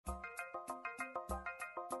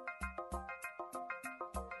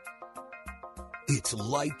It's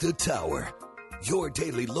Light the Tower, your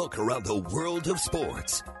daily look around the world of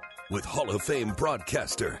sports. With Hall of Fame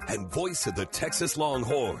broadcaster and voice of the Texas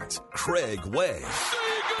Longhorns, Craig Way. Say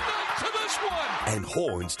goodnight to this one! And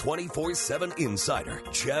Horns 24/7 insider,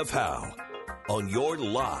 Jeff Howe. On your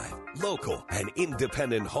live, local, and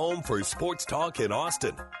independent home for sports talk in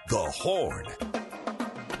Austin, The Horn.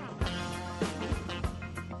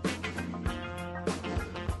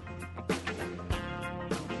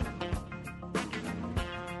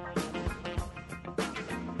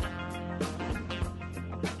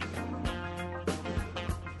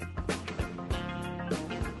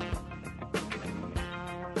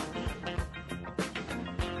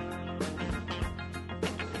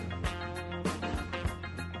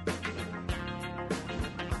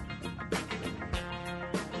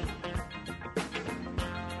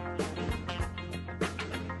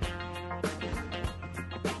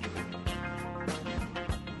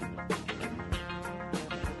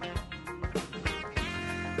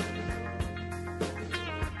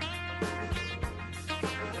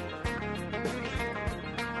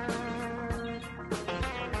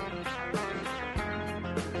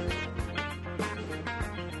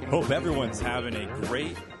 Hope everyone's having a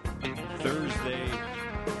great Thursday,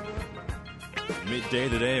 midday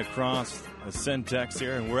today across the Centex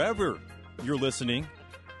here. And wherever you're listening,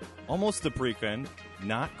 almost the pre-end,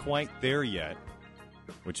 not quite there yet,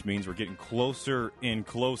 which means we're getting closer and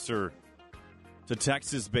closer to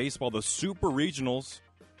Texas baseball. The Super Regionals,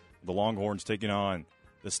 the Longhorns taking on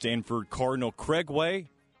the Stanford Cardinal. Craig Way,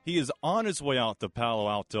 he is on his way out to Palo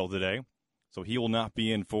Alto today, so he will not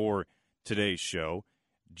be in for today's show.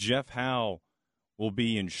 Jeff Howe will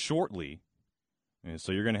be in shortly, and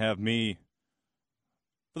so you're going to have me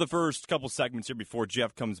for the first couple segments here before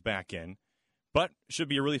Jeff comes back in. But should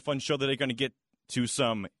be a really fun show today. Going to get to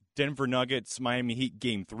some Denver Nuggets, Miami Heat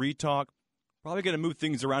Game 3 talk. Probably going to move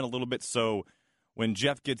things around a little bit, so when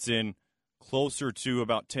Jeff gets in closer to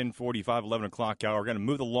about 10:45, 11 o'clock hour, we're going to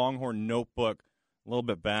move the Longhorn notebook a little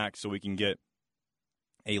bit back so we can get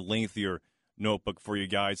a lengthier notebook for you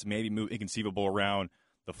guys. Maybe move Inconceivable around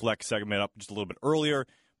the flex segment up just a little bit earlier.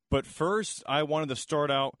 But first, I wanted to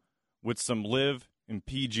start out with some Live and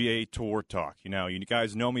PGA Tour talk. You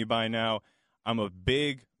guys know me by now. I'm a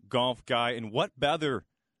big golf guy, and what better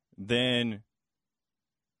than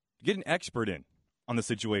to get an expert in on the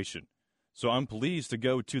situation? So I'm pleased to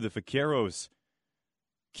go to the Vaqueros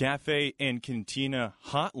Cafe and Cantina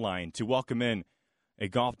hotline to welcome in a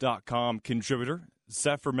Golf.com contributor,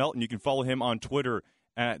 Zephyr Melton. You can follow him on Twitter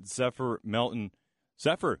at Zephyr Melton.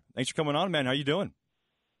 Zephyr, thanks for coming on, man. How you doing?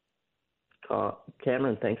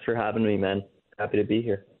 Cameron, thanks for having me, man. Happy to be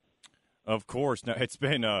here. Of course. Now it's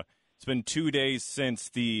been 2 days since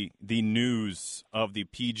the news of the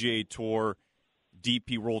PGA Tour,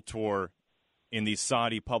 DP World Tour, and the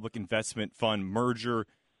Saudi Public Investment Fund merger.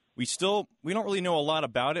 We don't really know a lot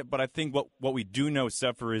about it, but I think what we do know,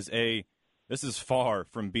 Zephyr, is this is far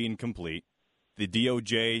from being complete. The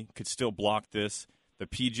DOJ could still block this. The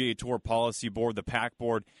PGA Tour Policy Board, the PAC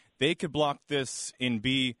Board, they could block this and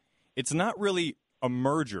it's not really a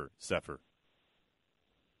merger, Zephyr.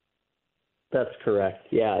 That's correct.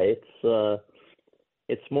 Yeah,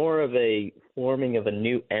 it's more of a forming of a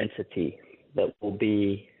new entity that will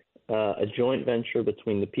be a joint venture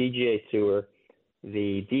between the PGA Tour,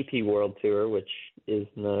 the DP World Tour, which is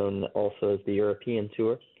known also as the European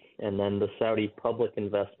Tour, and then the Saudi Public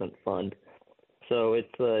Investment Fund. So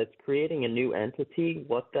it's creating a new entity.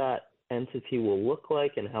 What that entity will look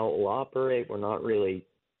like and how it will operate, we're not really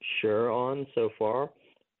sure on so far.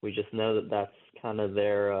 We just know that that's kind of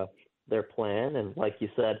their plan. And like you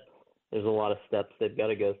said, there's a lot of steps they've got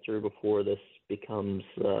to go through before this becomes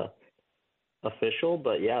official.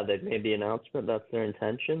 But yeah, they've made the announcement. That's their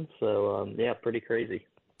intention. So yeah, pretty crazy.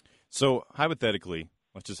 So hypothetically,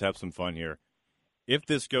 let's just have some fun here. If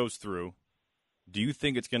this goes through, do you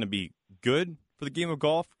think it's going to be good for the game of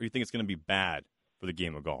golf, or do you think it's going to be bad for the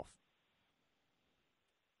game of golf?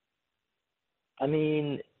 I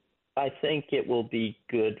mean, I think it will be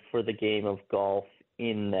good for the game of golf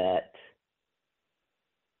in that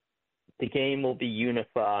the game will be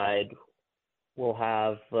unified. We'll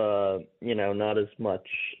have, not as much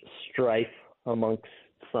strife amongst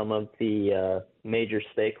some of the major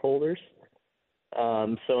stakeholders.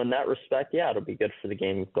 So in that respect, yeah, it'll be good for the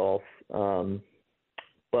game of golf.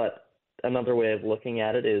 But another way of looking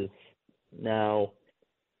at it is now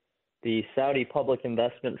the Saudi Public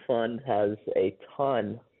Investment Fund has a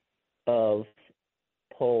ton of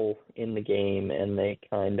pull in the game, and they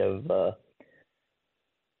kind of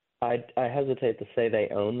I hesitate to say they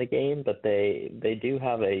own the game, but they do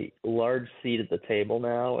have a large seat at the table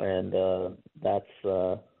now, and that's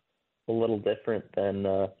a little different than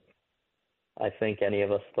I think any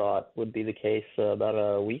of us thought would be the case about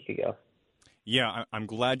a week ago. Yeah, I'm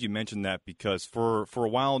glad you mentioned that because for a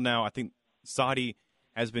while now, I think Saudi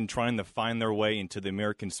has been trying to find their way into the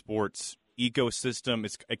American sports ecosystem.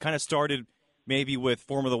 It kind of started maybe with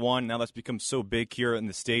Formula One. Now that's become so big here in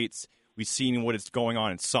the States. We've seen what is going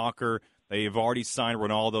on in soccer. They have already signed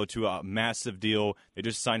Ronaldo to a massive deal. They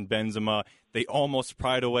just signed Benzema. They almost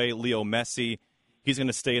pried away Leo Messi. He's going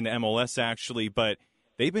to stay in the MLS, actually. But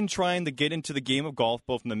they've been trying to get into the game of golf,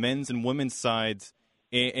 both from the men's and women's sides.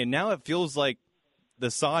 And now it feels like the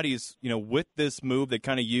Saudis, with this move, they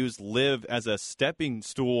kind of used LIV as a stepping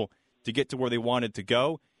stool to get to where they wanted to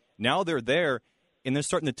go. Now they're there, and they're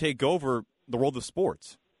starting to take over the world of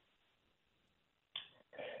sports.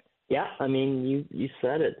 Yeah, I mean, you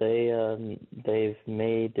said it. They've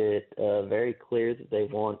made it very clear that they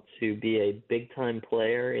want to be a big-time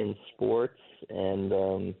player in sports,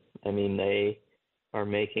 and I mean, they are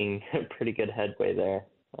making pretty good headway there.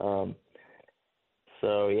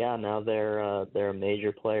 So yeah, now they're a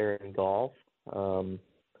major player in golf,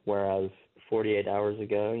 whereas 48 hours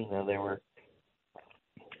ago,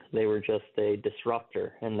 they were just a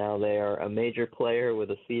disruptor, and now they are a major player with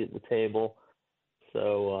a seat at the table.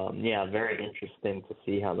 So, yeah, very interesting to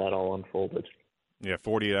see how that all unfolded. Yeah,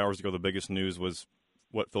 48 hours ago, the biggest news was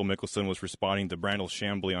what Phil Mickelson was responding to Brandel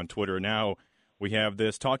Chambly on Twitter. Now we have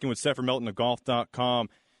this. Talking with Sefer Melton of Golf.com.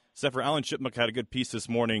 Sefer, Alan Shipmuck had a good piece this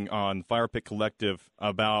morning on Fire Pit Collective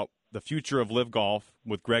about the future of LIV Golf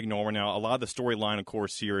with Greg Norman. Now, a lot of the storyline, of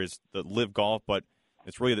course, here is the LIV Golf, but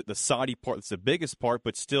it's really the Saudi part that's the biggest part,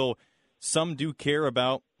 but still some do care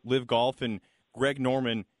about LIV Golf. And Greg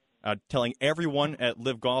Norman telling everyone at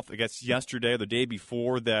LIV Golf, I guess yesterday or the day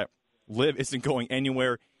before, that LIV isn't going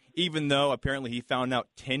anywhere, even though apparently he found out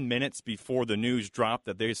 10 minutes before the news dropped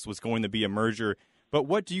that this was going to be a merger. But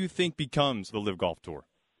what do you think becomes the LIV Golf Tour?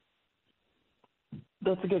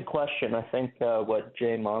 That's a good question. I think what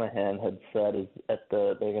Jay Monahan had said is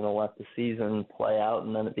they're going to let the season play out,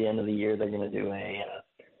 and then at the end of the year they're going to do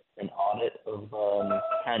an audit of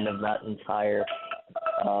kind of that entire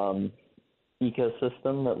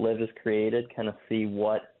ecosystem that LIV has created, kind of see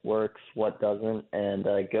what works, what doesn't, and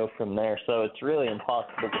go from there. So it's really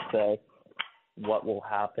impossible to say what will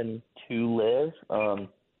happen to LIV.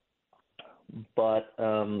 But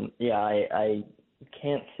yeah, I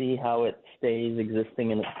can't see how it stays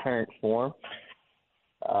existing in its current form.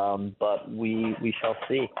 But we shall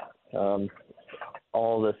see.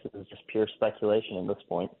 All this is just pure speculation at this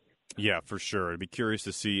point. Yeah, for sure. I'd be curious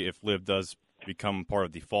to see if LIV does become part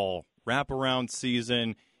of the fall wraparound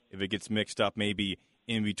season, if it gets mixed up maybe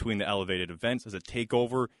in between the elevated events as a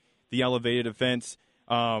takeover the elevated events.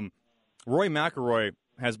 Rory McIlroy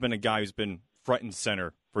has been a guy who's been front and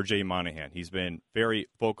center for Jay Monahan. He's been very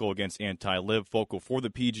vocal against anti-LIV, vocal for the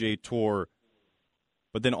PGA Tour.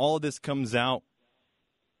 But then all of this comes out.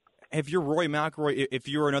 If you're Rory McIlroy, if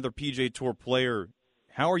you're another PGA Tour player,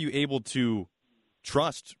 how are you able to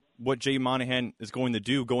trust what Jay Monahan is going to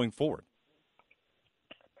do going forward?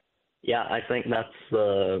 Yeah, I think that's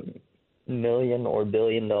the million or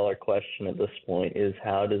billion-dollar question at this point, is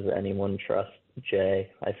how does anyone trust Jay?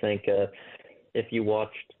 I think if you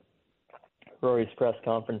watched Rory's press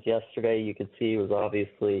conference yesterday, you could see he was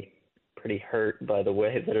obviously pretty hurt by the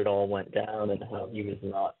way that it all went down and how he was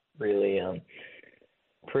not really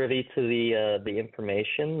privy to the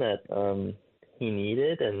information that he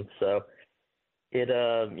needed. And so it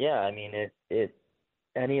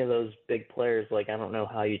any of those big players, like, I don't know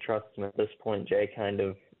how you trust them at this point. Jay kind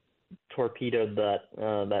of torpedoed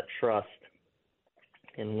that trust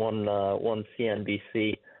in one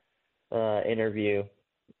CNBC interview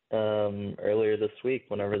earlier this week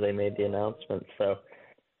whenever they made the announcement. So,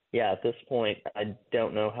 yeah, at this point, I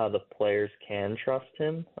don't know how the players can trust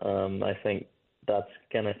him. I think that's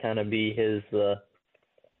going to kind of be his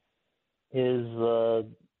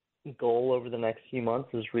goal over the next few months,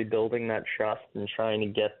 is rebuilding that trust and trying to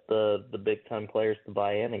get the big-time players to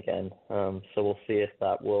buy in again. So we'll see if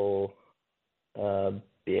that will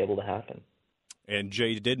be able to happen. And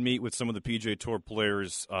Jay did meet with some of the PGA Tour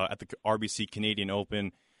players at the RBC Canadian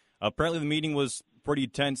Open. Apparently the meeting was pretty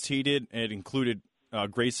tense, heated. It included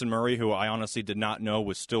Grayson Murray, who I honestly did not know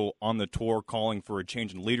was still on the tour, calling for a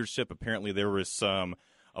change in leadership. Apparently there was some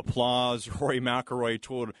applause. Rory McIlroy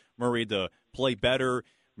told Murray to play better.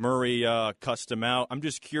 Murray cussed him out. I'm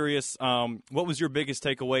just curious, what was your biggest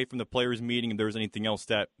takeaway from the players' meeting, if there was anything else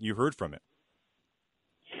that you heard from it?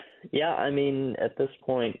 Yeah, I mean, at this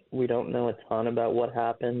point, we don't know a ton about what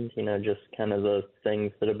happened. Just kind of the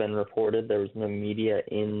things that have been reported. There was no media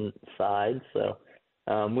inside, so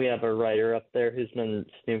we have a writer up there who's been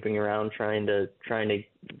snooping around trying to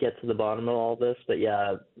get to the bottom of all this. But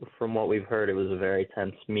yeah, from what we've heard, it was a very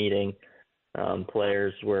tense meeting.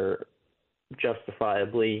 Players were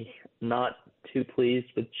justifiably not too pleased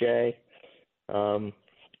with Jay, and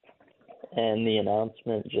the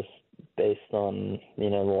announcement just based on the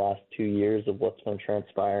last 2 years of what's been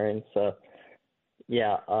transpiring. So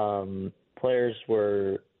yeah, players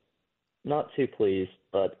were not too pleased,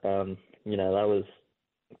 but that was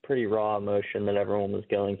pretty raw emotion that everyone was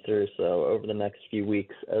going through. So over the next few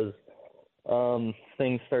weeks, as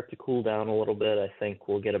things start to cool down a little bit, I think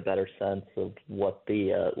we'll get a better sense of what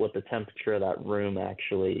the temperature of that room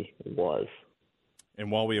actually was.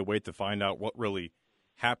 And while we await to find out what really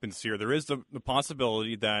happens here, there is the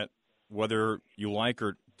possibility that whether you like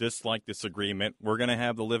or dislike this agreement, we're going to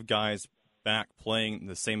have the LIV guys back playing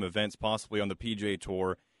the same events, possibly on the PGA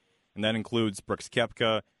Tour, and that includes Brooks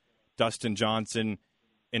Koepka, Dustin Johnson,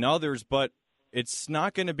 and others, but it's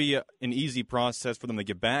not going to be an easy process for them to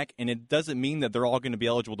get back, and it doesn't mean that they're all going to be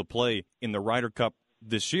eligible to play in the Ryder Cup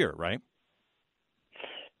this year, right?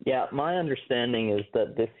 Yeah, my understanding is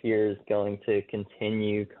that this year is going to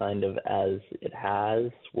continue kind of as it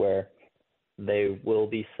has, where they will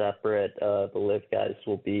be separate. The LIV guys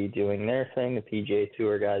will be doing their thing, the PGA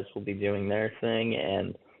Tour guys will be doing their thing,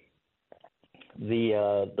 and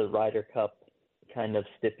the Ryder Cup kind of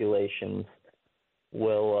stipulations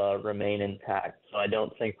will remain intact. So I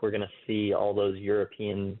don't think we're going to see all those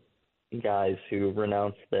European guys who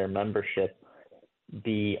renounced their membership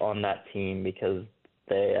be on that team, because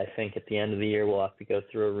I think at the end of the year will have to go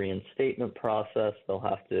through a reinstatement process. They'll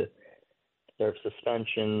have to serve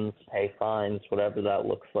suspensions, pay fines, whatever that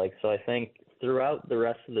looks like. So I think throughout the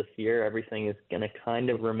rest of this year, everything is going to kind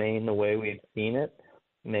of remain the way we've seen it,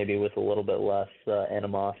 maybe with a little bit less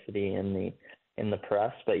animosity in the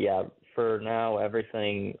press. But yeah, for now,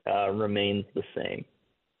 everything remains the same.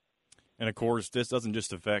 And of course, this doesn't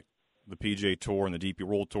just affect the PGA Tour and the DP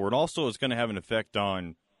World Tour. It also is going to have an effect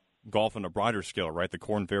on golf on a broader scale, right? The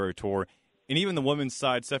Korn Ferry Tour. And even the women's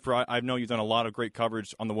side, Sefer, I know you've done a lot of great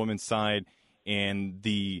coverage on the women's side, and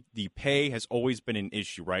the pay has always been an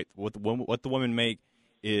issue, right? What the women make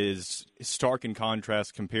is stark in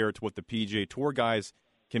contrast compared to what the PGA Tour guys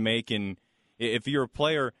can make. And if you're a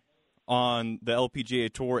player on the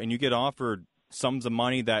LPGA Tour and you get offered sums of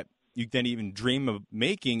money that you didn't even dream of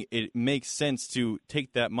making, it makes sense to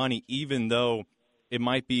take that money, even though it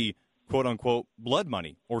might be quote-unquote blood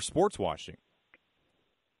money or sports washing.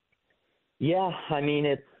 Yeah, I mean,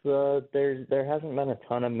 it's there hasn't been a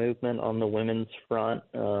ton of movement on the women's front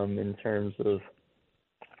in terms of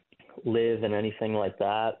LIV and anything like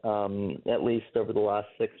that, at least over the last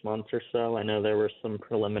 6 months or so. I know there were some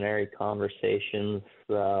preliminary conversations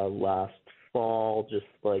last fall, just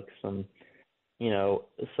like some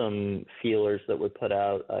feelers that were put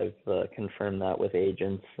out. I've confirmed that with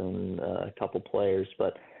agents and a couple players,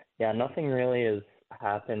 but yeah, nothing really has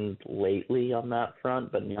happened lately on that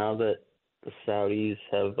front. But now that the Saudis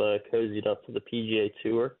have cozied up to the PGA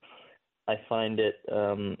Tour, I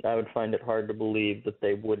would find it hard to believe that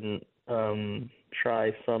they wouldn't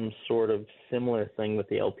try some sort of similar thing with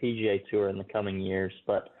the LPGA Tour in the coming years.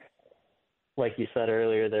 But like you said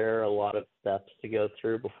earlier, there are a lot of steps to go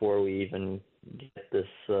through before we even get this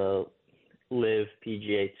LIV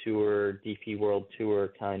PGA Tour, DP World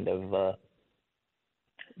Tour kind of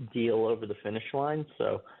deal over the finish line.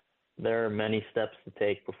 So there are many steps to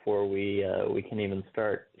take before we can even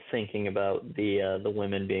start thinking about the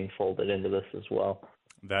women being folded into this as well.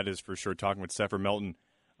 That is for sure. Talking with Sefer Melton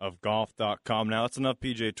of golf.com. Now, that's enough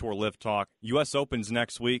PGA Tour LIV talk. U.S. Open's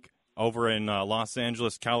next week over in Los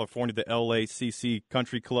Angeles, California, the LACC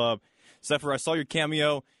Country Club. Sefer, I saw your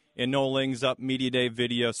cameo in Noah Lang's Up Media Day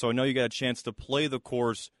video, so I know you got a chance to play the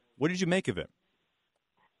course. What did you make of it?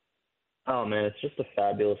 Oh, man, it's just a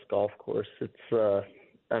fabulous golf course. It's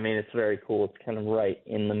very cool. It's kind of right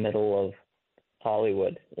in the middle of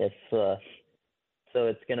Hollywood. It's so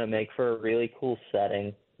it's going to make for a really cool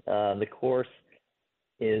setting. The course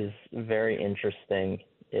is very interesting.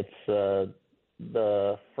 It's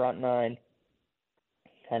the front nine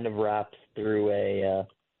kind of wraps through a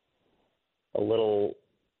little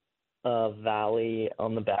valley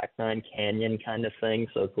on the back nine, canyon kind of thing.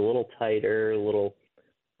 So it's a little tighter,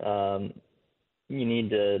 you need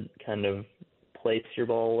to kind of place your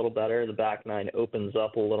ball a little better. The back nine opens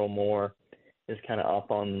up a little more, is kind of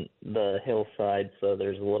up on the hillside, so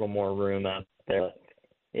there's a little more room out there.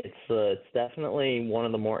 It's definitely one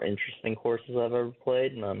of the more interesting courses I've ever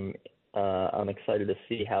played, and I'm excited to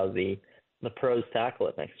see how the pros tackle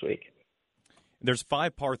it next week. There's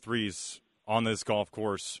 5 par 3s on this golf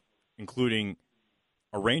course, including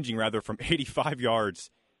ranging from 85 yards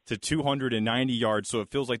to 290 yards. So it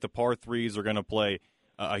feels like the par 3s are going to play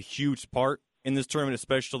a huge part in this tournament,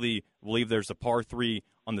 especially I believe there's a par 3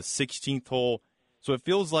 on the 16th hole. So it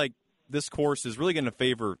feels like this course is really going to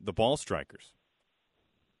favor the ball strikers.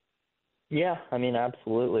 Yeah, I mean,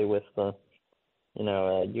 absolutely. With the,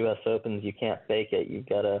 U.S. Opens, you can't fake it. You've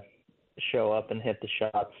got to show up and hit the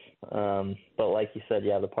shots. But like you said,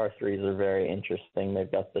 yeah, the par 3s are very interesting.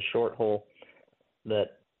 They've got the short hole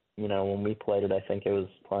that, when we played it, I think it was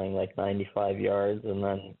playing like 95 yards. And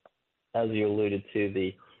then, as you alluded to,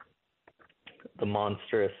 the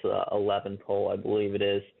monstrous 11th hole, I believe it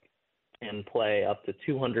is, and play up to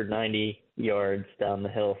 290 yards down the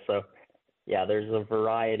hill. So, yeah, there's a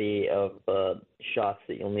variety of shots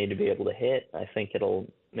that you'll need to be able to hit. I think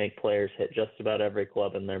it'll make players hit just about every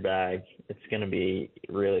club in their bag. It's going to be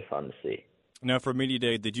really fun to see. Now, for Media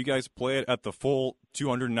Day, did you guys play it at the full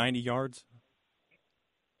 290 yards?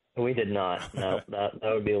 We did not. No, that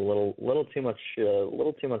would be a little too much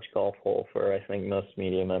golf hole for, I think, most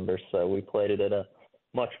media members. So we played it at a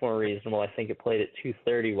much more reasonable. I think it played at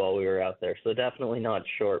 230 while we were out there. So definitely not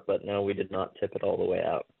short, but no, we did not tip it all the way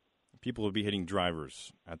out. People would be hitting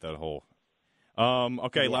drivers at that hole.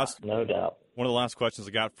 Okay, yeah, no doubt. One of the last questions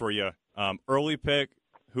I got for you. Early pick,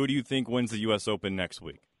 who do you think wins the U.S. Open next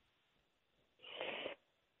week?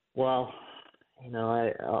 Well,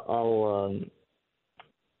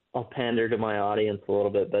 I'll pander to my audience a little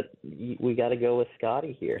bit, but we got to go with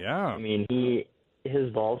Scotty here. Yeah. I mean,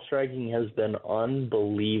 his ball striking has been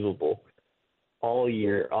unbelievable all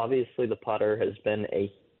year. Obviously, the putter has been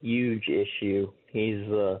a huge issue. He's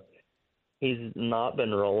not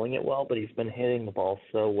been rolling it well, but he's been hitting the ball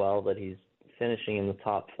so well that he's finishing in the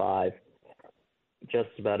top 5 just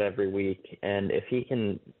about every week. And if he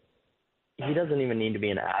doesn't even need to be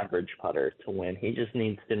an average putter to win. He just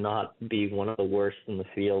needs to not be one of the worst in the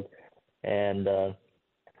field. And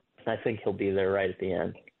I think he'll be there right at the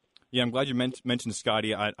end. Yeah, I'm glad you mentioned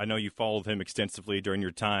Scotty. I know you followed him extensively during your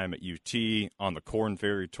time at UT, on the Korn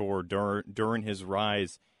Ferry Tour, during his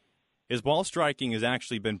rise. His ball striking has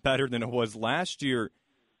actually been better than it was last year,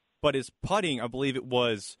 but his putting, I believe it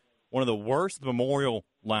was one of the worst at the Memorial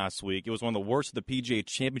last week. It was one of the worst at the PGA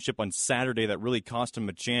Championship on Saturday that really cost him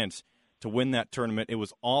a chance to win that tournament. It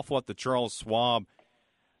was awful at the Charles Schwab.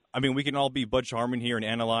 I mean, we can all be Butch Harmon here and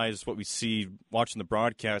analyze what we see watching the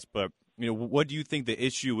broadcast, but what do you think the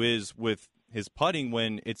issue is with his putting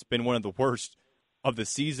when it's been one of the worst of the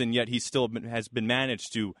season, yet he still has been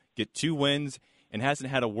managed to get 2 wins and hasn't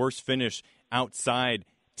had a worse finish outside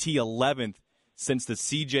T11th since the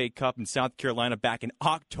CJ Cup in South Carolina back in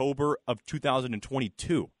October of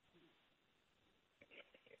 2022?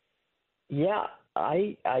 Yeah,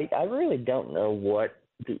 I really don't know what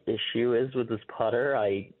the issue is with his putter.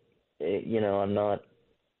 I've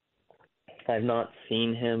not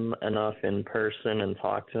seen him enough in person and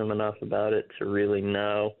talked to him enough about it to really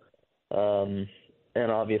know. And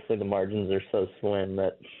obviously the margins are so slim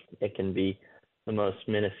that it can be the most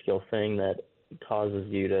minuscule thing that causes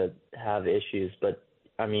you to have issues. But,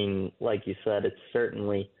 I mean, like you said, it's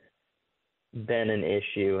certainly been an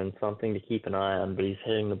issue and something to keep an eye on, but he's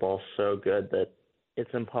hitting the ball so good that it's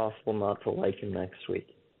impossible not to like him next week.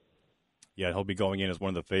 Yeah, he'll be going in as one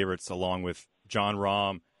of the favorites along with Jon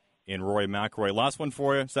Rahm and Rory McIlroy. Last one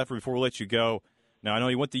for you, Steph, before we let you go. Now, I know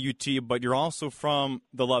you went to UT, but you're also from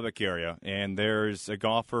the Lubbock area, and there's a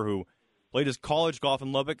golfer who played his college golf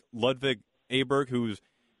in Lubbock, Ludwig Aberg, who's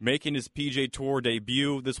making his PGA Tour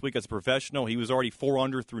debut this week as a professional. He was already 4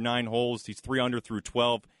 under through 9 holes. He's 3 under through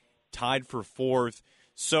 12, tied for 4th.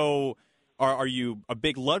 So are you a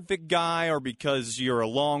big Ludwig guy, or because you're a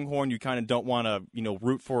Longhorn, you kind of don't want to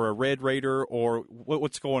root for a Red Raider, or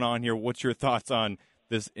what's going on here? What's your thoughts on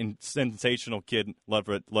this sensational kid,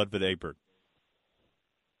 Ludwig Aberg?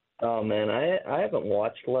 Oh, man, I haven't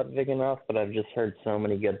watched Ludwig enough, but I've just heard so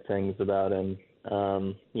many good things about him.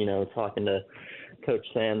 Talking to Coach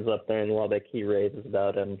Sands up there in Lubbock, he raves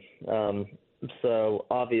about him. So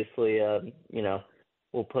obviously,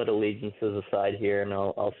 we'll put allegiances aside here, and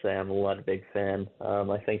I'll say I'm a Ludwig fan.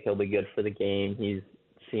 I think he'll be good for the game. He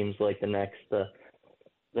seems like the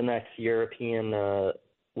next European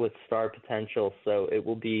with star potential, so it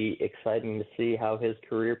will be exciting to see how his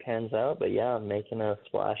career pans out. But, yeah, making a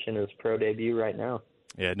splash in his pro debut right now.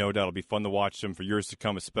 Yeah, no doubt. It'll be fun to watch him for years to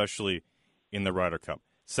come, especially in the Ryder Cup.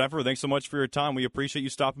 Sefer, thanks so much for your time. We appreciate you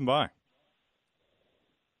stopping by.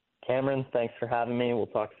 Cameron, thanks for having me. We'll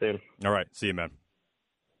talk soon. All right. See you, man.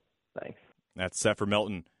 Thanks. That's Zephyr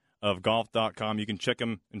Melton of golf.com. You can check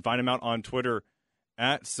him and find him out on Twitter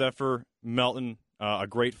at Zephyr Melton. A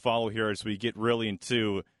great follow here as we get really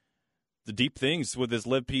into the deep things with this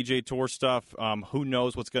Live PGA Tour stuff. Who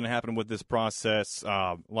knows what's going to happen with this process?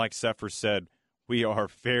 Like Zephyr said, we are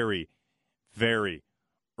very, very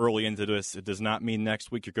early into this. It does not mean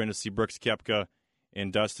next week you're going to see Brooks Koepka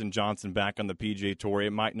and Dustin Johnson back on the PGA Tour.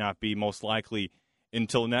 It might not be most likely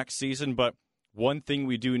until next season, but one thing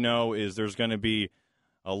we do know is there's going to be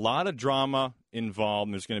a lot of drama involved,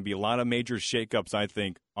 and there's going to be a lot of major shakeups, I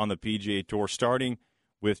think, on the PGA Tour, starting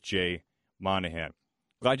with Jay Monahan.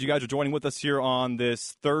 Glad you guys are joining with us here on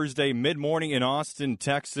this Thursday mid-morning in Austin,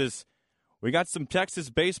 Texas. We got some Texas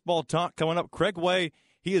baseball talk coming up. Craig Way,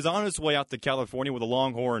 he is on his way out to California with the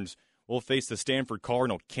Longhorns. We'll face the Stanford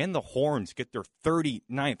Cardinal. Can the Horns get their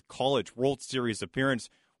 39th College World Series appearance?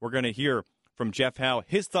 We're going to hear from Jeff Howe,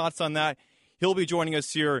 his thoughts on that. He'll be joining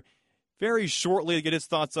us here very shortly to get his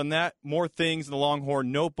thoughts on that. More things in the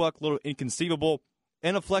Longhorn Notebook, a little inconceivable,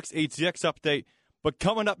 and a Flex ATX update. But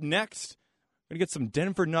coming up next, we're going to get some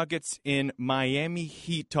Denver Nuggets in Miami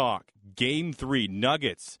Heat talk. Game 3,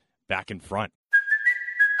 Nuggets back in front.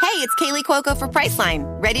 Hey, it's Kaylee Cuoco for Priceline.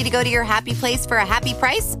 Ready to go to your happy place for a happy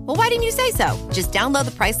price? Well, why didn't you say so? Just download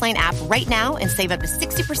the Priceline app right now and save up to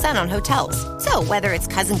 60% on hotels. So whether it's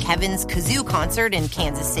Cousin Kevin's Kazoo Concert in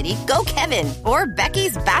Kansas City, go Kevin, or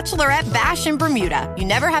Becky's Bachelorette Bash in Bermuda, you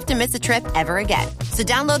never have to miss a trip ever again. So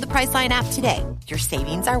download the Priceline app today. Your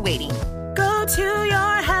savings are waiting. Go to your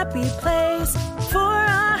happy place for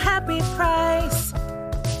a happy price.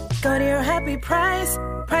 Go to your happy price,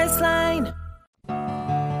 Priceline.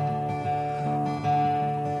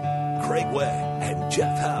 Craig Way and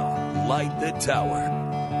Jeff Howe light the tower.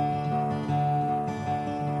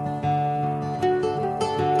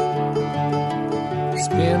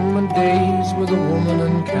 Spend my days with a woman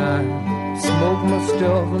unkind, smoke my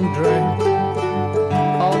stuff and drink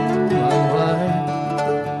all my wine.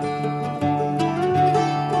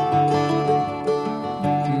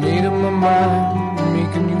 Made up my mind,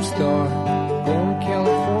 make a new start, going to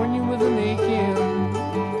California with an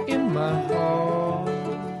aching in my heart.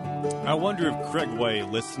 I wonder if Craig Way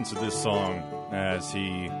listens to this song as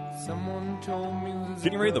he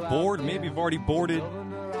getting ready to board. Maybe you've already boarded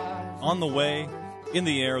on the way in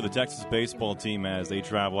the air of the Texas baseball team as they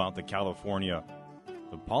travel out to California.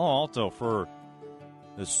 The Palo Alto for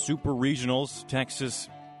the Super Regionals, Texas,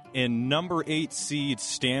 and number 8 seed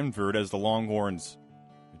Stanford as the Longhorns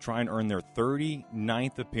try and earn their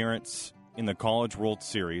 39th appearance in the College World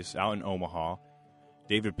Series out in Omaha.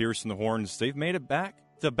 David Pierce and the Horns, they've made it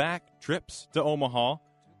back-to-back trips to Omaha.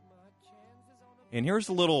 And here's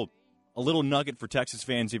a little nugget for Texas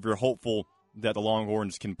fans if you're hopeful that the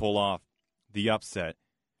Longhorns can pull off the upset.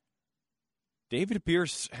 David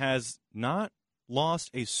Pierce has not lost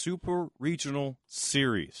a Super Regional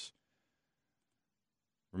Series.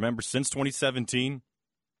 Remember, since 2017,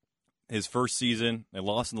 his first season, they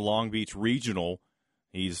lost in the Long Beach Regional.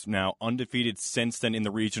 He's now undefeated since then in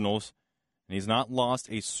the regionals, and he's not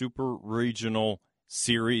lost a Super Regional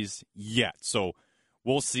Series yet. So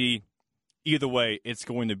we'll see. Either way, it's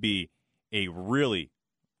going to be a really,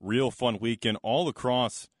 real fun weekend all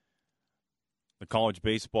across the college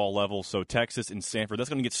baseball level. So Texas and Stanford, that's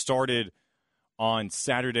going to get started on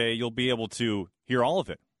Saturday. You'll be able to hear all of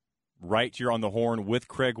it right here on the Horn with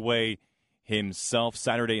Craig Way himself,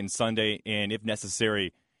 Saturday and Sunday, and if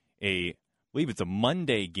necessary, I believe it's a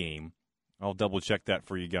Monday game. I'll double-check that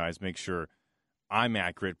for you guys, make sure I'm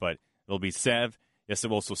accurate, but it'll be Sev. Yes, it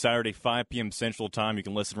will. So Saturday, 5 p.m. Central Time. You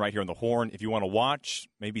can listen right here on the Horn. If you want to watch,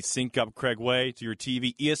 maybe sync up Craig Way to your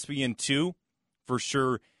TV. ESPN2 for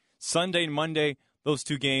sure. Sunday and Monday, those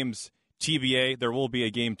two games, TBA, there will be a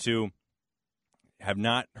game 2. Have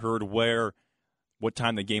not heard what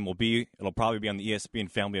time the game will be. It'll probably be on the ESPN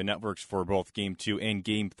family of networks for both Game 2 and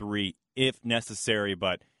Game 3 if necessary.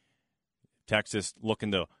 But Texas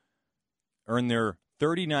looking to earn their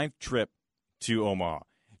 39th trip to Omaha.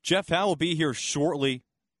 Jeff Howe will be here shortly.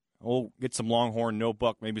 We'll get some Longhorn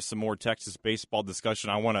Notebook, maybe some more Texas baseball discussion.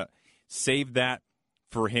 I want to save that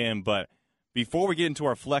for him. But before we get into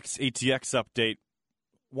our Flex ATX update,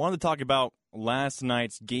 I wanted to talk about last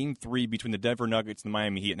night's Game 3 between the Denver Nuggets and the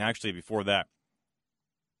Miami Heat. And actually, before that,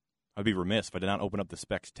 I'd be remiss if I did not open up the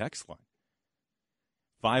Specs text line.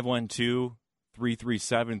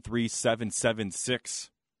 512-337-3776.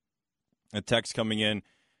 A text coming in.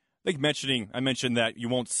 I mentioned that you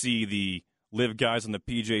won't see the Live guys on the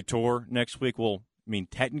PGA Tour next week. Well, I mean,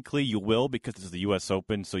 technically you will because this is the U.S.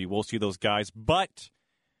 Open, so you will see those guys. But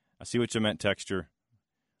I see what you meant, Texture.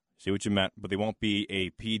 See what you meant, but they won't be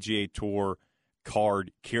a PGA Tour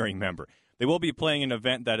card-carrying member. They will be playing an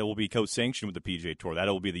event that it will be co-sanctioned with the PGA Tour. That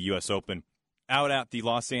will be the U.S. Open out at the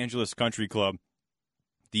Los Angeles Country Club,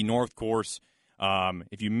 the North Course.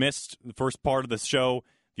 If you missed the first part of the show,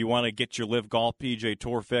 if you want to get your Live Golf PGA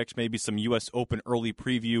Tour fix, maybe some U.S. Open early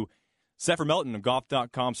preview, Seth Melton of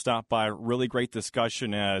Golf.com stopped by. Really great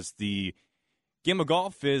discussion as the game of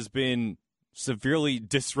golf has been severely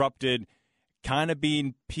disrupted, kind of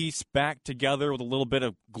being pieced back together with a little bit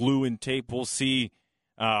of glue and tape. We'll see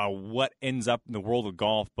what ends up in the world of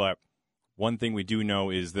golf, but one thing we do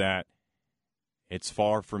know is that it's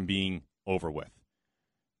far from being over with.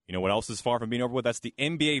 You know what else is far from being over with? That's the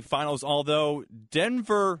NBA Finals, although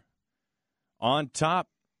Denver on top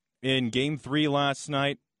in Game 3 last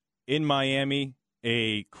night in Miami,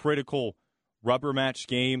 a critical rubber match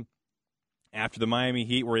game after the Miami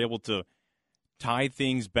Heat were able to tie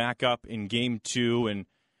things back up in Game 2. And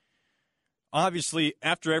obviously,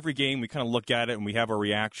 after every game, we kind of look at it and we have our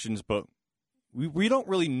reactions, but we don't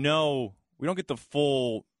really know. We don't get the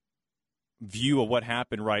full view of what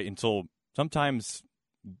happened right until sometimes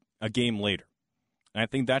a game later. And I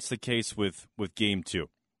think that's the case with Game 2.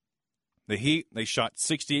 The Heat, they shot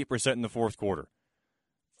 68% in the fourth quarter,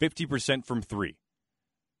 50% from three,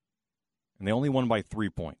 and they only won by 3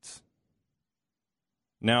 points.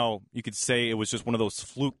 Now, you could say it was just one of those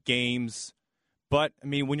fluke games, but I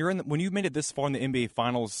mean, when you've made it this far in the NBA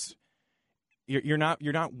Finals, you're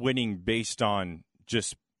not winning based on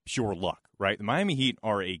just pure luck, right? The Miami Heat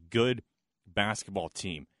are a good basketball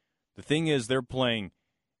team. The thing is, they're playing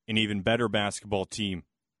an even better basketball team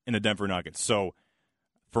in the Denver Nuggets. So,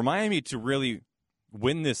 for Miami to really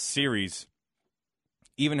win this series,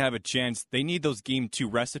 even have a chance, they need those Game 2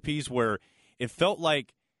 recipes where it felt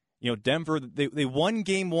like, Denver, they won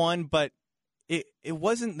Game 1, but it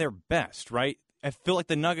wasn't their best, right? I feel like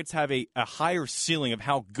the Nuggets have a higher ceiling of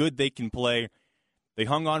how good they can play. They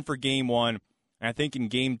hung on for Game 1, and I think in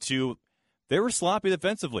Game 2, they were sloppy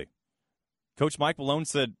defensively. Coach Mike Malone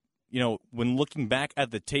said, when looking back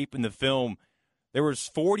at the tape in the film, there was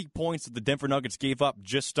 40 points that the Denver Nuggets gave up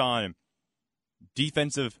just on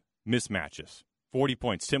defensive mismatches. 40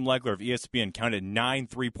 points. Tim Legler of ESPN counted 9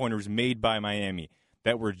 3-pointers made by Miami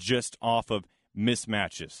that were just off of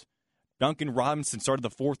mismatches. Duncan Robinson started the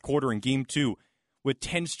fourth quarter in Game 2 with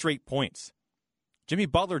 10 straight points. Jimmy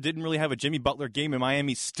Butler didn't really have a Jimmy Butler game, and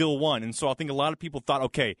Miami still won. And so I think a lot of people thought,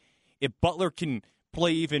 okay, if Butler can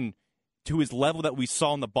play even to his level that we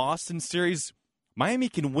saw in the Boston series, Miami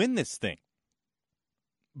can win this thing.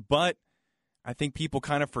 But I think people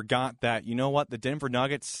kind of forgot that, the Denver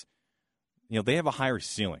Nuggets, they have a higher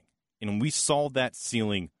ceiling. And we saw that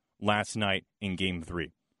ceiling last night in Game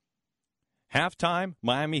 3. Halftime,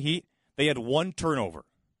 Miami Heat, they had one turnover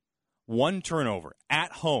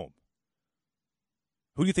at home.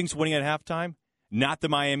 Who do you think's winning at halftime? Not the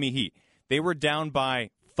Miami Heat. They were down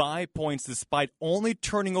by 5 points despite only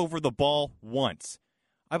turning over the ball once.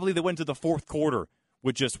 I believe they went to the fourth quarter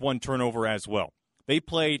with just one turnover as well. They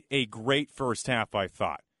played a great first half, I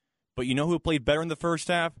thought. But you know who played better in the first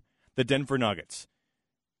half? The Denver Nuggets.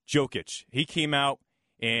 Jokic. He came out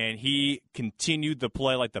and he continued to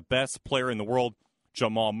play like the best player in the world.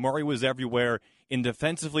 Jamal Murray was everywhere. And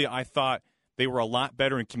defensively, I thought they were a lot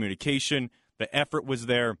better in communication. The effort was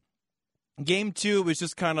there. Game 2 was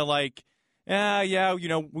just kind of like,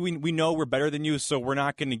 we know we're better than you, so we're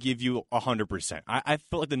not going to give you 100%. I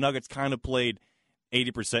felt like the Nuggets kind of played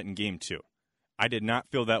 80% in Game 2. I did not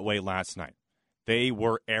feel that way last night. They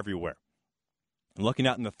were everywhere. And looking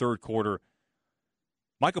out in the third quarter,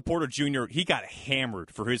 Michael Porter Jr., he got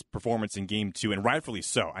hammered for his performance in Game 2, and rightfully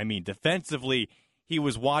so. I mean, defensively, he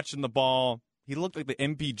was watching the ball. He looked like the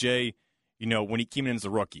MPJ, when he came in as a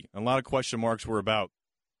rookie. A lot of question marks were about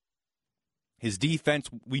his defense.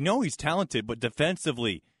 We know he's talented, but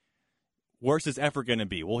defensively, where's his effort going to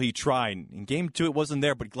be? Well, he tried. In Game 2, it wasn't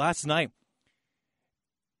there, but last night,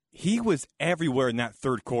 he was everywhere in that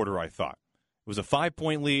third quarter, I thought. It was a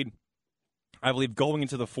 5-point lead. I believe going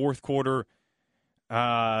into the fourth quarter,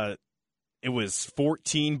 it was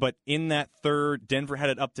 14, but in that third, Denver had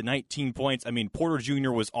it up to 19 points. I mean, Porter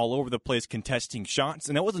Jr. was all over the place contesting shots,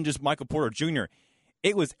 and that wasn't just Michael Porter Jr.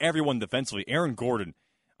 It was everyone defensively. Aaron Gordon,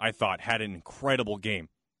 I thought, had an incredible game,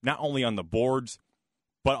 not only on the boards,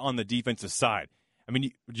 but on the defensive side. I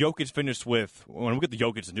mean, Jokic finished with, we'll get to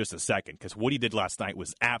Jokic in just a second, because what he did last night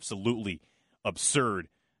was absolutely absurd.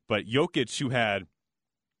 But Jokic, who had,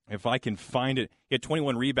 if I can find it, he had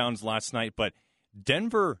 21 rebounds last night, but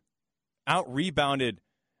Denver out-rebounded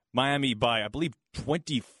Miami by, I believe,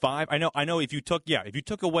 25. I know if you took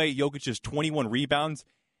away Jokic's 21 rebounds,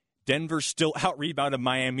 Denver still out-rebounded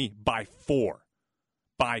Miami by 4.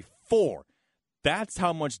 By 4. That's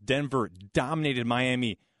how much Denver dominated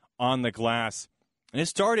Miami on the glass. And it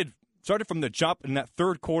started from the jump in that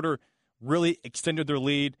third quarter, really extended their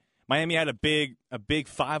lead. Miami had a big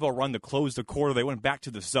 5-0 run to close the quarter. They went back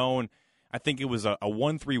to the zone. I think it was a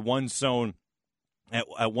 1-3-1 zone.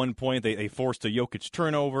 At one point, they forced a Jokic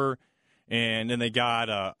turnover, and then they got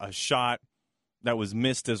a shot that was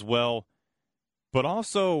missed as well. But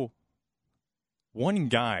also, one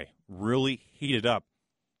guy really heated up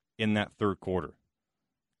in that third quarter.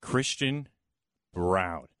 Christian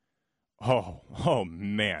Braun. Oh,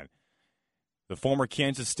 man. The former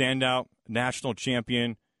Kansas standout, national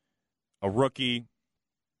champion, a rookie.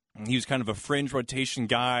 He was kind of a fringe rotation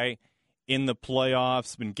guy in the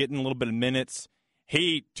playoffs, been getting a little bit of minutes.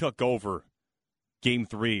 He took over Game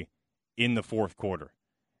 3 in the fourth quarter.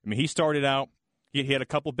 I mean, he started out, he had a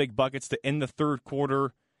couple big buckets to end the third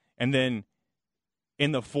quarter, and then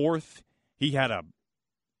in the fourth, he had a,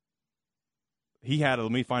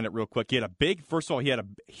 let me find it real quick. He had a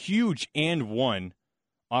huge and one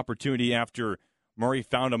opportunity after Murray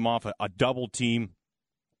found him off a double team.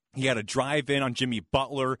 He had a drive in on Jimmy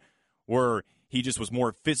Butler where he just was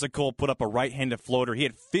more physical, put up a right-handed floater. He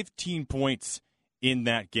had 15 points in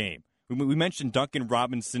that game. We mentioned Duncan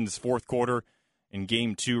Robinson's fourth quarter in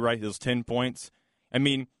Game 2, right? Those 10 points. I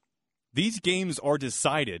mean, these games are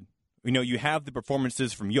decided. You know, you have the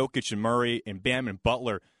performances from Jokic and Murray and Bam and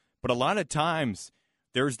Butler, but a lot of times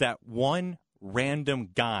there's that one random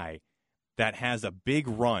guy that has a big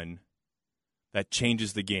run that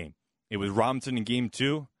changes the game. It was Robinson in Game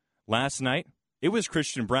 2. Last night, it was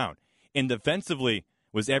Christian Braun. And defensively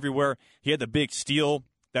was everywhere. He had the big steal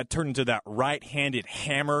that turned into that right-handed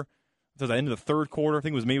hammer to the end of the third quarter. I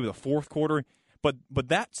think it was maybe the fourth quarter. But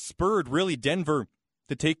that spurred really Denver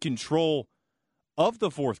to take control of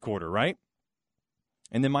the fourth quarter, right?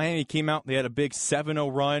 And then Miami came out. They had a big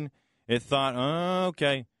 7-0 run. It thought,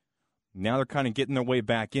 okay. Now they're kind of getting their way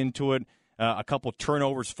back into it. A couple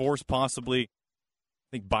turnovers forced possibly, I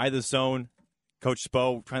think, by the zone. Coach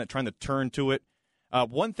Spo trying to turn to it.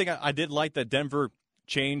 One thing I did like that Denver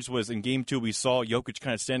changed was in Game 2 we saw Jokic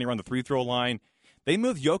kind of standing around the free throw line. They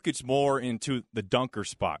moved Jokic more into the dunker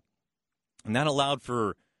spot. And that allowed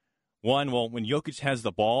for, when Jokic has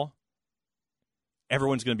the ball,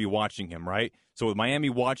 everyone's going to be watching him, right? So with Miami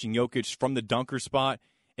watching Jokic from the dunker spot,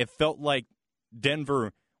 it felt like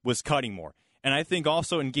Denver was cutting more. And I think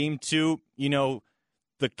also in Game 2,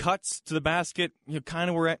 the cuts to the basket, kind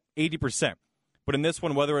of were at 80%. But in this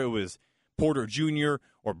one, whether it was Porter Jr.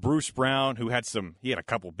 or Bruce Brown, he had a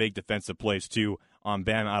couple big defensive plays too on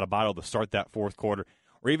Bam Adebayo to start that fourth quarter,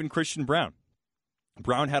 or even Christian Braun.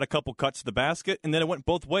 Brown had a couple cuts to the basket, and then it went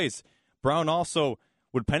both ways. Brown also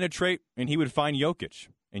would penetrate, and he would find Jokic,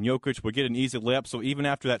 and Jokic would get an easy layup. So even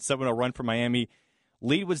after that 7-0 run for Miami,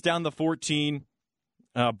 lead was down to 14.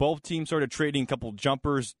 Both teams started trading a couple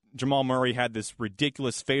jumpers. Jamal Murray had this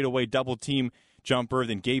ridiculous fadeaway double-team jumper.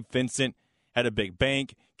 Then Gabe Vincent had a big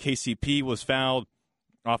bank. KCP was fouled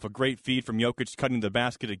off a great feed from Jokic, cutting the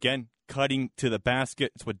basket again. Cutting to the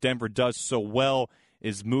basket. It's what Denver does so well,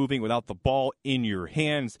 is moving without the ball in your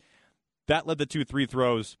hands. That led to 2 free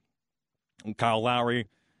throws. And Kyle Lowry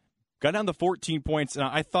got down to 14 points. And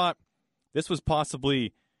I thought this was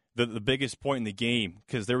possibly the biggest point in the game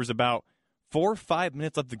because there was about 4 or 5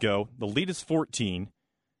 minutes left to go. The lead is 14.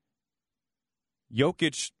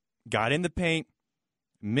 Jokic got in the paint,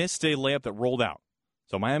 missed a layup that rolled out.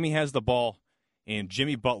 So Miami has the ball, and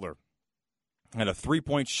Jimmy Butler had a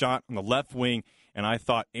 3-point shot on the left wing, and I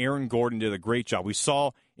thought Aaron Gordon did a great job. We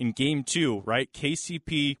saw in Game 2, right,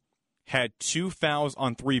 KCP had 2 fouls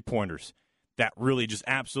on 3-pointers that really just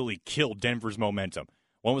absolutely killed Denver's momentum.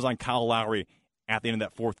 One was on Kyle Lowry at the end of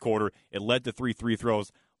that fourth quarter. It led to 3 free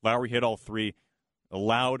throws. Lowry hit all 3,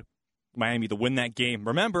 allowed Miami to win that game.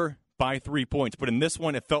 Remember, by 3 points. But in this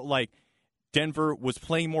one, it felt like Denver was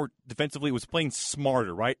playing more defensively, was playing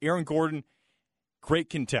smarter, right? Aaron Gordon, great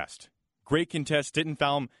contest. Great contest, didn't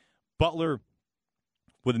foul him. Butler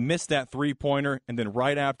would miss that 3-pointer, and then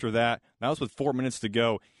right after that was with 4 minutes to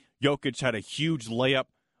go, Jokic had a huge layup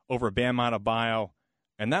over Bam Adebayo,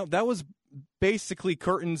 and that was basically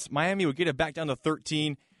curtains. Miami would get it back down to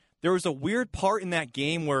 13. There was a weird part in that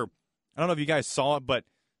game where, I don't know if you guys saw it, but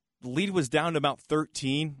the lead was down to about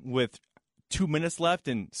 13 with 2 minutes left,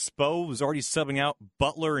 and Spo was already subbing out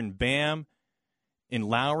Butler and Bam. And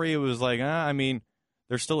Lowry, it was like,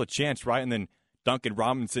 there's still a chance, right? And then Duncan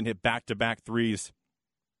Robinson hit back-to-back threes,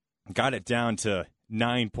 got it down to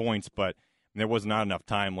 9 points, but there was not enough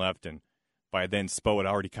time left. And by then, Spo had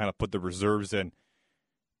already kind of put the reserves in.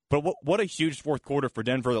 But what a huge fourth quarter for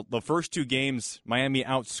Denver. The first two games, Miami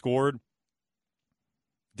outscored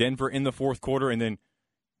Denver in the fourth quarter, and then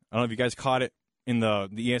I don't know if you guys caught it in the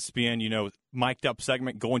ESPN, mic'd up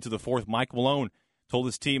segment going to the fourth. Mike Malone told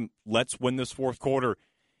his team, let's win this fourth quarter,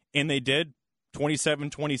 and they did,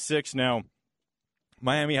 27-26. Now,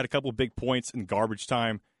 Miami had a couple of big points in garbage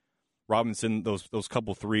time. Robinson, those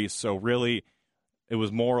couple threes, so really it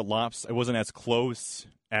was more lops. It wasn't as close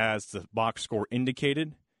as the box score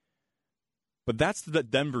indicated. But that's the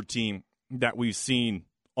Denver team that we've seen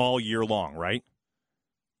all year long, right?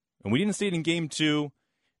 And we didn't see it in Game 2.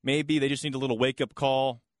 Maybe they just need a little wake-up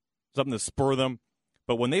call, something to spur them.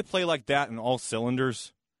 But when they play like that in all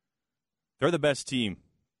cylinders, they're the best team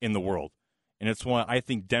in the world. And it's why I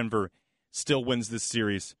think Denver still wins this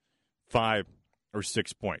series 5 or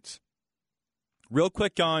 6 points. Real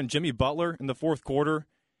quick on Jimmy Butler in the fourth quarter.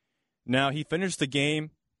 Now, he finished the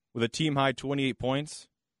game with a team-high 28 points.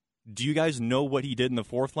 Do you guys know what he did in the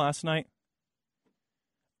fourth last night?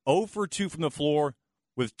 0 for 2 from the floor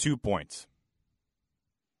with 2 points.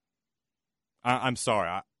 I'm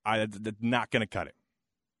sorry. I'm not going to cut it.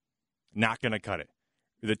 Not going to cut it.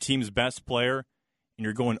 You're the team's best player, and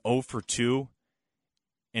you're going 0 for 2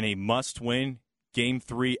 in a must-win Game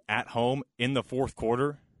 3 at home in the fourth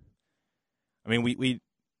quarter. I mean,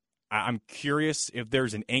 I'm curious if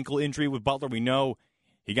there's an ankle injury with Butler. We know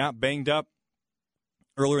he got banged up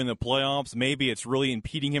earlier in the playoffs. Maybe it's really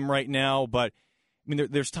impeding him right now. But, I mean,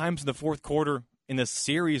 there's times in the fourth quarter in the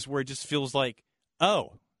series where it just feels like,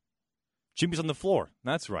 oh, Jimmy's on the floor.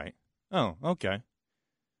 That's right. Oh, okay.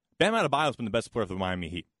 Bam Adebayo's been the best player for the Miami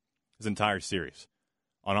Heat his entire series.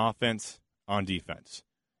 On offense, on defense.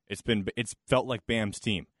 It's felt like Bam's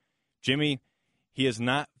team. Jimmy, he has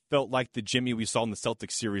not felt like the Jimmy we saw in the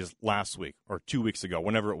Celtics series last week or 2 weeks ago,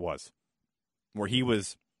 whenever it was, where he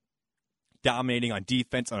was dominating on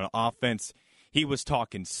defense, on offense. He was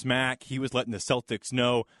talking smack. He was letting the Celtics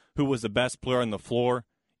know who was the best player on the floor,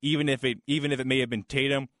 even if it may have been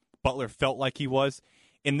Tatum. Butler felt like he was.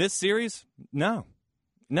 In this series, no,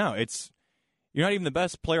 it's you're not even the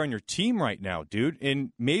best player on your team right now, dude.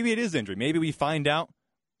 And maybe it is injury. Maybe we find out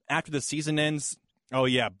after the season ends, oh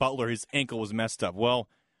yeah, Butler, his ankle was messed up. Well,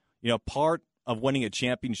 part of winning a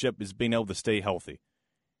championship is being able to stay healthy.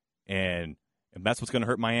 And if that's what's going to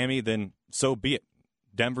hurt Miami, then so be it.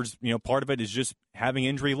 Denver's, part of it is just having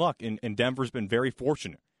injury luck, and Denver's been very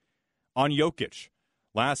fortunate. On Jokic,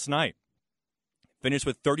 last night, finished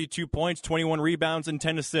with 32 points, 21 rebounds, and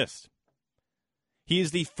 10 assists. He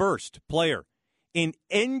is the first player in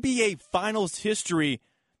NBA Finals history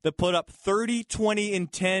that put up 30, 20,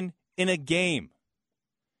 and 10 in a game.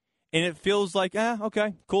 And it feels like,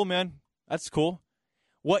 okay, cool, man. That's cool.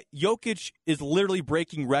 What Jokic is literally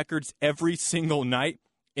breaking records every single night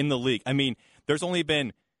in the league. I mean, there's only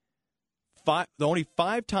been only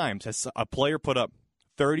 5 times has a player put up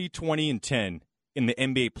 30, 20, and 10 in the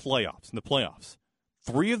NBA playoffs.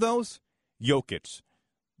 3 of those, Jokic.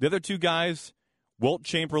 The other 2 guys, Wilt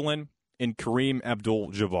Chamberlain and Kareem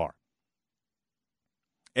Abdul-Jabbar.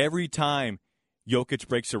 Every time Jokic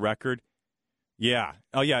breaks a record, yeah.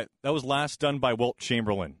 Oh, yeah, that was last done by Wilt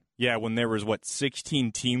Chamberlain. Yeah, when there was,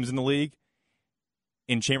 16 teams in the league?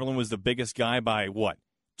 And Chamberlain was the biggest guy by,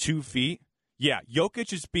 2 feet? Yeah,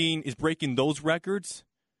 Jokic is breaking those records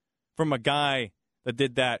from a guy that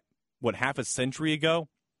did that, half a century ago?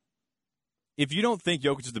 If you don't think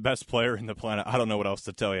Jokic is the best player in the planet, I don't know what else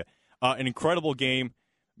to tell you. An incredible game.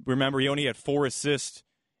 Remember, he only had 4 assists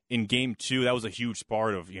in Game 2. That was a huge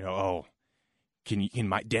part of, can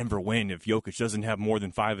Denver win if Jokic doesn't have more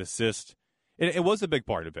than 5 assists? It was a big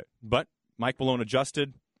part of it. But Mike Malone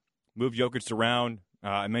adjusted, moved Jokic around.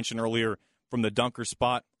 I mentioned earlier from the dunker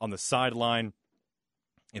spot on the sideline.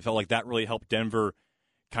 It felt like that really helped Denver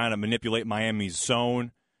kind of manipulate Miami's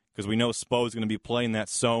zone because we know Spo is going to be playing that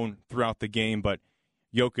zone throughout the game. But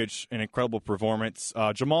Jokic, an incredible performance.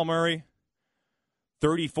 Jamal Murray,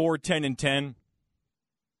 34, 10, and 10.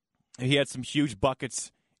 He had some huge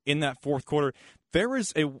buckets in that fourth quarter. There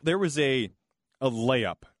was a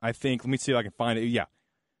layup, I think. Let me see if I can find it. Yeah.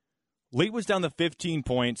 Lead was down to 15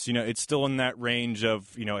 points. It's still in that range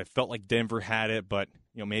of, it felt like Denver had it, but,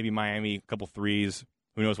 maybe Miami, a couple threes.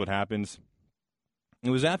 Who knows what happens? It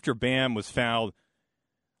was after Bam was fouled.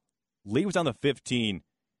 Lead was down to 15.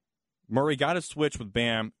 Murray got a switch with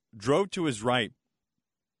Bam, drove to his right,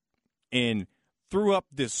 and threw up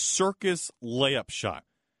this circus layup shot.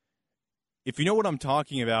 If you know what I'm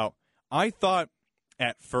talking about, I thought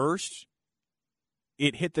at first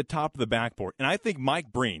it hit the top of the backboard. And I think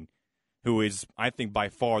Mike Breen, who is, I think, by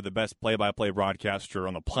far the best play-by-play broadcaster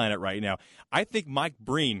on the planet right now, I think Mike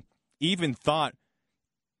Breen even thought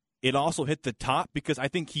it also hit the top because I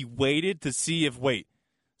think he waited to see if, does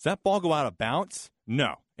that ball go out of bounds?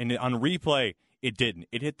 No. And on replay, it didn't.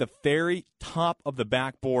 It hit the very top of the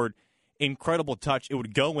backboard. Incredible touch. It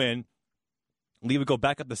would go in, leave it go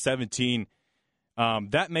back up to 17.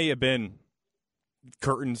 That may have been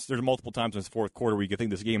curtains. There's multiple times in this fourth quarter where you could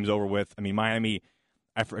think this game is over with. I mean, Miami,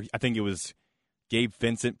 I think it was Gabe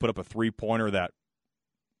Vincent put up a three-pointer that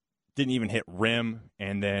didn't even hit rim,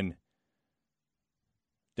 and then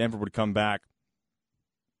Denver would come back,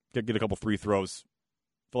 get a couple free throws.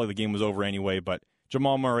 Felt like the game was over anyway, but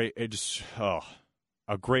Jamal Murray,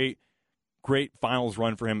 a great finals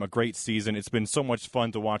run for him, a great season. It's been so much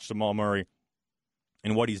fun to watch Jamal Murray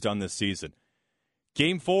and what he's done this season.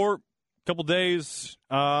 Game 4, couple days.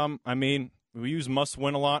 We use must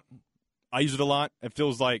win a lot. I use it a lot. It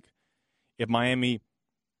feels like if Miami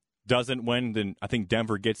doesn't win, then I think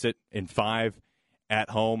Denver gets it in 5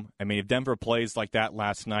 at home. I mean, if Denver plays like that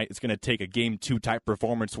last night, it's going to take a Game 2 type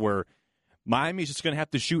performance where Miami's just going to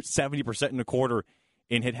have to shoot 70% in a quarter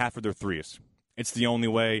and hit half of their threes. It's the only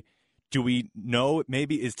way. Do we know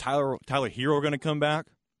maybe is Tyler Hero going to come back?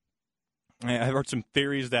 I've heard some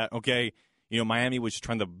theories that, Miami was just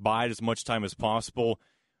trying to bide as much time as possible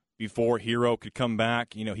before Hero could come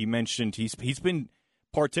back. He mentioned he's been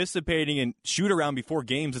participating in shoot-around before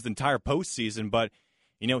games his entire postseason, but,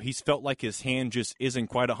 he's felt like his hand just isn't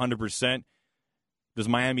quite 100%. Does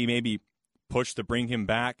Miami maybe push to bring him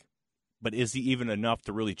back? But is he even enough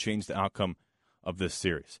to really change the outcome of this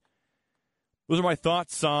series? Those are my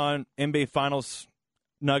thoughts on NBA Finals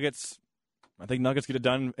Nuggets. I think Nuggets get it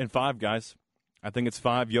done in 5, guys. I think it's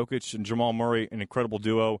 5. Jokic and Jamal Murray, an incredible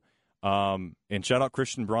duo. And shout out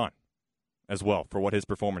Christian Braun as well for what his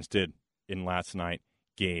performance did in last night,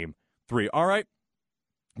 Game 3. All right.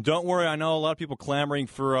 Don't worry. I know a lot of people clamoring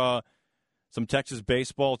for some Texas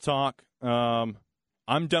baseball talk. I'm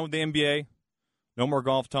done with the NBA. No more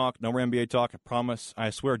golf talk. No more NBA talk. I promise. I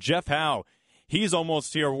swear. Jeff Howe, he's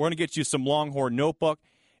almost here. We're going to get you some Longhorn Notebook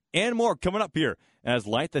and more coming up here as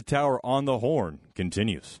Light the Tower on the Horn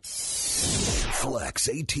continues. Flex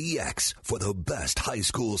ATX for the best high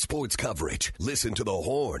school sports coverage. Listen to the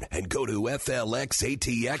Horn and go to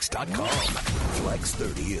FLXATX.com. Flex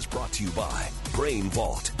 30 is brought to you by Brain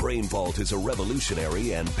Vault. Brain Vault is a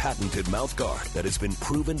revolutionary and patented mouthguard that has been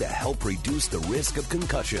proven to help reduce the risk of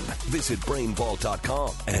concussion. Visit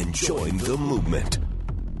BrainVault.com and join the movement.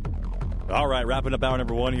 All right, wrapping up hour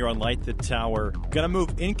number 1 here on Light the Tower. Gonna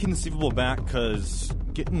move Inconceivable back because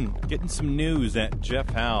getting some news that Jeff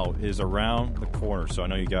Howe is around the corner. So I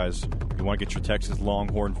know you guys, you want to get your Texas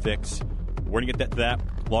Longhorn fix. We're going to get that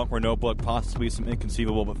Longhorn Notebook, possibly some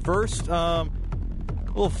Inconceivable. But first, a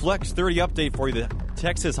little Flex 30 update for you. The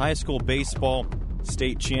Texas High School Baseball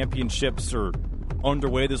State Championships are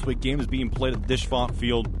underway this week. Games being played at the Disch-Falk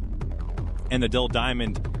Field and the Dell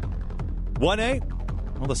Diamond 1A.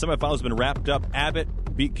 Well, the semifinals have been wrapped up. Abbott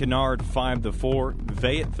beat Kennard 5-4.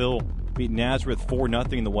 Fayetteville beat Nazareth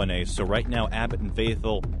 4-0 in the 1A. So right now, Abbott and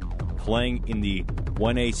Fayetteville playing in the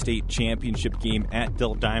 1A state championship game at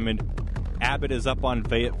Dell Diamond. Abbott is up on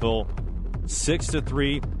Fayetteville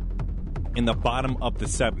 6-3 in the bottom of the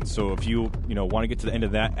 7th. So if you want to get to the end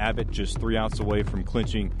of that, Abbott just 3 outs away from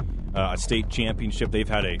clinching a state championship. They've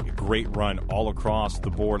had a great run all across the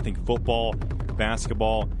board. I think football,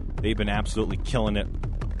 basketball, they've been absolutely killing it.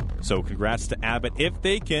 So congrats to Abbott if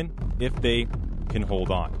they can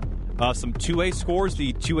hold on. Some 2A scores,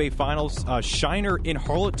 the 2A finals. Shiner in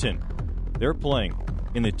Harleton, they're playing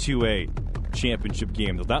in the 2A championship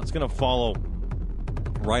game. That's going to follow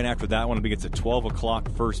right after that one. I think it's a 12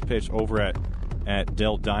 o'clock first pitch over at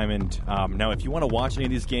Dell Diamond. Now, if you want to watch any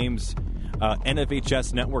of these games,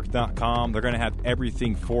 NFHSnetwork.com, they're going to have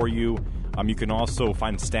everything for you. You can also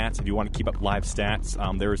find stats if you want to keep up live stats.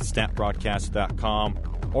 There's statbroadcast.com,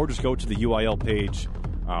 or just go to the UIL page.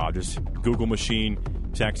 Just Google machine,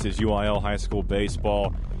 Texas UIL High School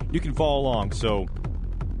Baseball. You can follow along. So,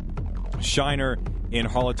 Shiner in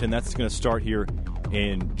Harleton, that's going to start here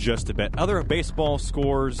in just a bit. Other baseball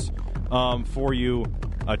scores for you.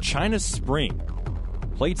 China Spring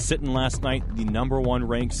played Sinton last night, the number 1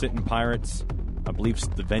 ranked Sinton Pirates. I believe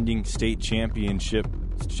the Vending State champions,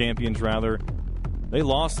 they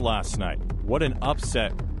lost last night. What an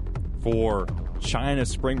upset for China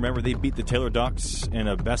Spring. Remember, they beat the Taylor Ducks in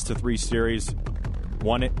a best-of-3 series,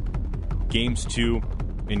 won it games 2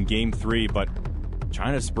 and game 3, but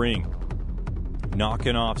China Spring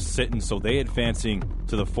knocking off Sinton, so they advancing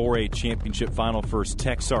to the 4A championship final first.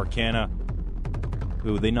 Texarkana,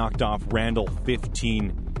 who they knocked off Randall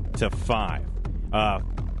 15-5.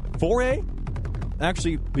 4A?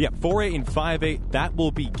 Actually, 4A and 5A, that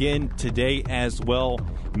will begin today as well.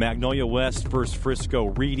 Magnolia West versus Frisco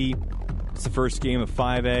Reedy. It's the first game of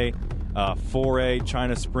 5A. 4A,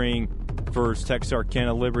 China Spring versus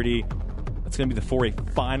Texarkana Liberty. That's going to be the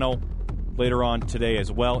 4A final later on today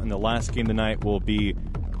as well. And the last game tonight will be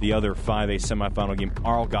the other 5A semifinal game,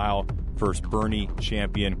 Argyle versus Bernie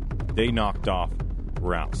Champion. They knocked off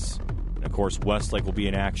Rouse. And, of course, Westlake will be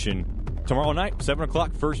in action tomorrow night, 7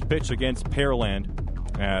 o'clock, first pitch against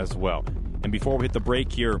Pearland as well. And before we hit the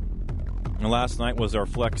break here, last night was our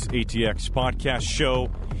Flex ATX podcast show.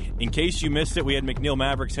 In case you missed it, we had McNeil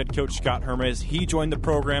Mavericks head coach Scott Hermes. He joined the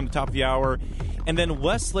program at the top of the hour. And then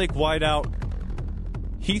Westlake wideout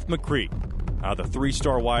Heath McCree, the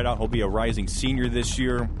 3-star wideout. He'll be a rising senior this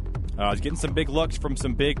year. He's getting some big looks from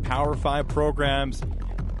some big Power 5 programs.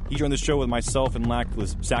 He joined the show with myself and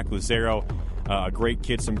Zach Lazaro. A great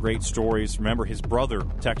kid, some great stories. Remember, his brother,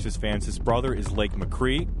 Texas fans, his brother is Lake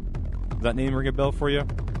McCree. Does that name ring a bell for you?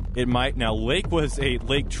 It might. Now, Lake was a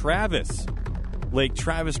Lake Travis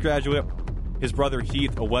graduate. His brother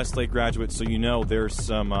Heath, a Westlake graduate. So you know there's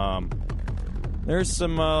some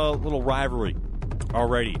little rivalry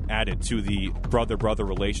already added to the brother-brother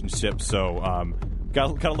relationship. So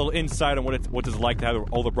got a little insight on what it's like to have an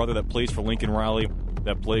older brother that plays for Lincoln Riley,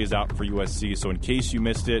 that plays out for USC. So in case you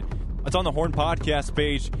missed it, it's on the Horn podcast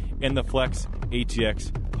page and the Flex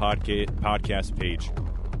ATX podcast page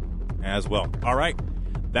as well. All right,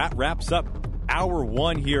 that wraps up hour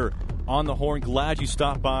 1 here on the Horn. Glad you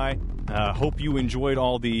stopped by. Hope you enjoyed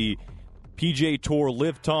all the PGA Tour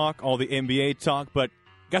Live talk, all the NBA talk, but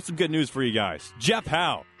got some good news for you guys. Jeff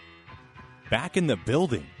Howe, back in the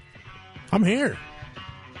building. I'm here.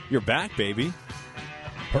 You're back, baby.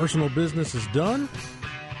 Personal business is done.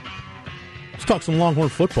 Let's talk some Longhorn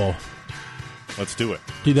football. Let's do it.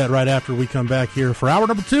 Do that right after we come back here for hour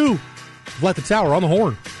number 2 of Let the Tower on the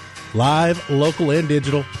Horn. Live, local, and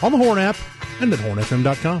digital on the Horn app and at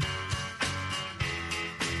hornfm.com.